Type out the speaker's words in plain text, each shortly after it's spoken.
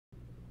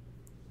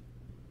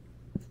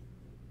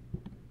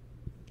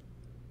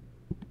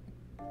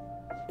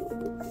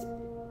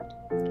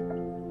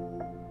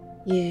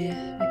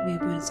Yeah, wake me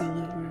up when it's all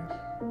over.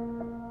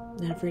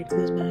 Not afraid to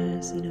close my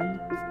eyes, you know.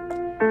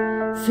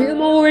 Feel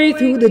my way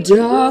through the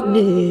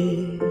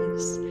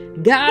darkness,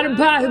 guided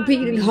by a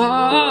beating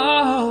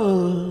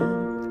heart.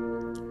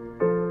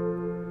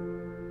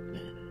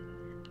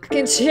 I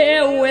can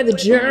tell where the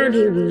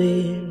journey will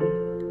end,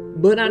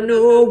 but I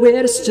know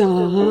where to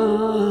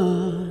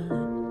start.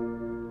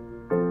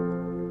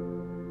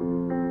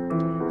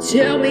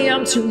 Tell me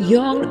I'm too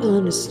young to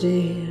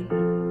understand,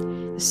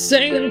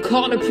 saying I'm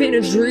caught up in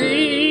a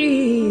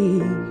dream.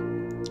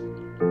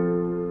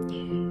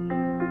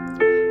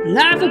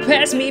 Life will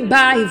pass me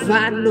by if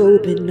I don't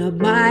open up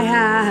my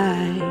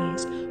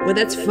eyes. Well,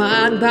 that's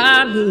fine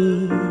by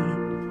me.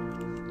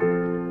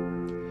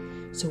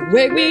 So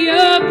wake me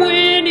up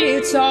when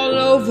it's all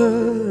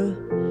over,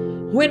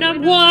 when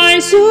I'm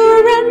wiser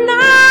and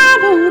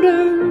I'm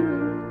older.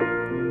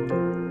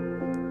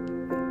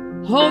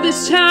 All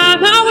this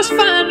time I was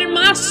finding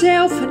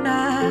myself and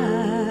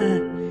I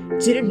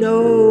didn't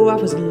know I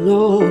was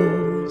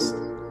lost.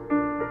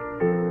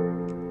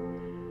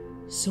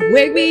 So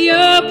wake me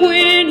up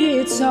when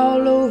it's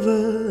all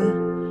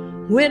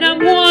over, when I'm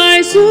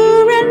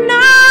wiser and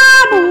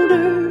I'm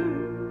older.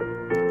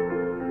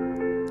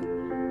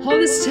 All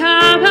this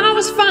time I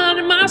was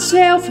finding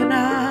myself and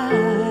I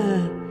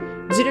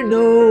didn't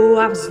know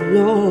I was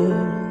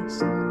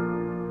lost.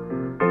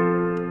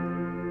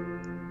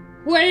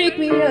 Wake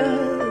me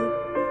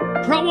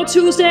up, promo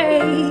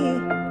Tuesday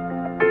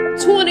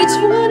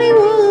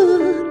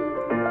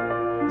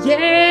 2021,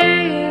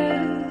 yeah.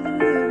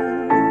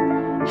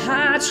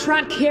 I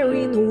tried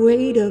carrying the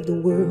weight of the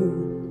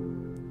world,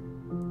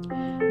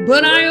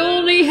 but I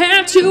only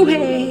have two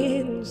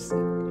hands.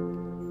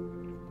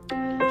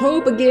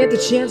 Hope I get the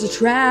chance to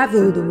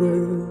travel the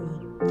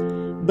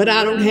world, but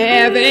I don't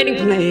have any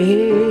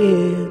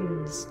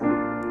plans.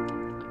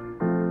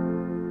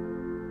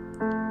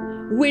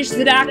 Wish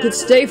that I could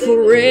stay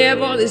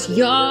forever this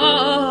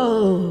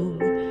young,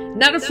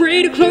 not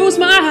afraid to close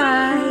my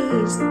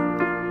eyes.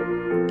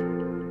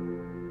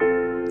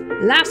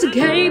 Life's a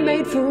game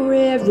made for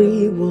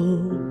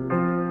everyone,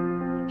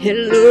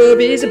 and love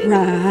is a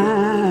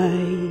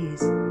prize.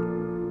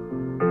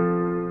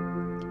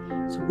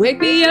 So wake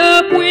me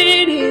up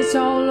when it's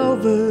all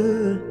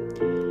over,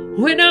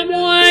 when I'm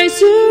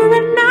wiser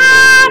and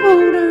I'm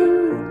older.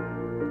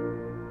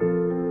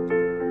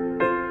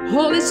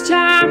 All this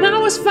time I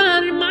was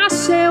finding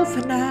myself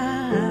and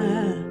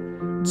I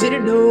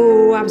didn't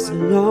know I was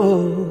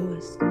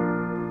lost.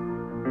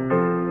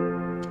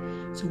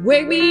 So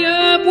wake me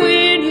up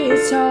when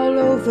it's all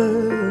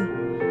over,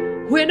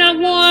 when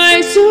I'm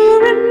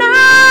wiser and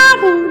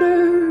I'm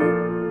older.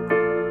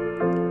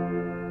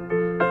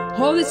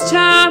 All this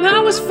time I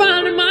was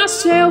finding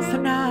myself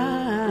and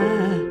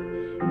I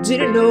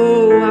didn't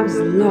know I was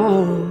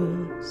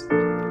lost.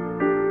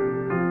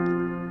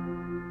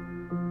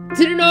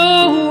 Didn't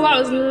know I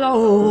was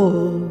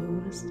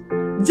lost.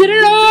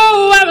 Didn't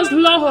know I was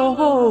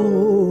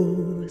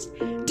lost.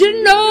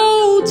 Didn't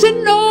know,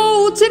 didn't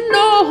know, didn't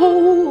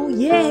know,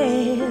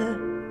 yeah.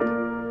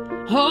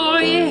 Oh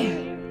yeah,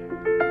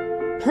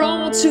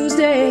 promo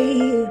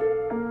Tuesday,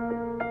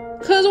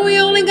 'cause we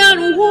only got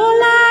one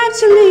life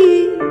to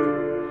live.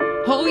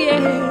 Oh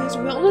yes,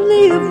 we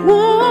only live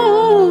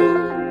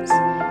once,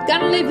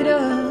 gotta live it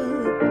up.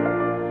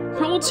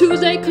 Promo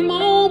Tuesday, come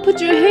on, put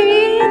your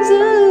hands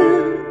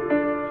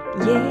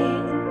up,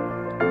 yeah.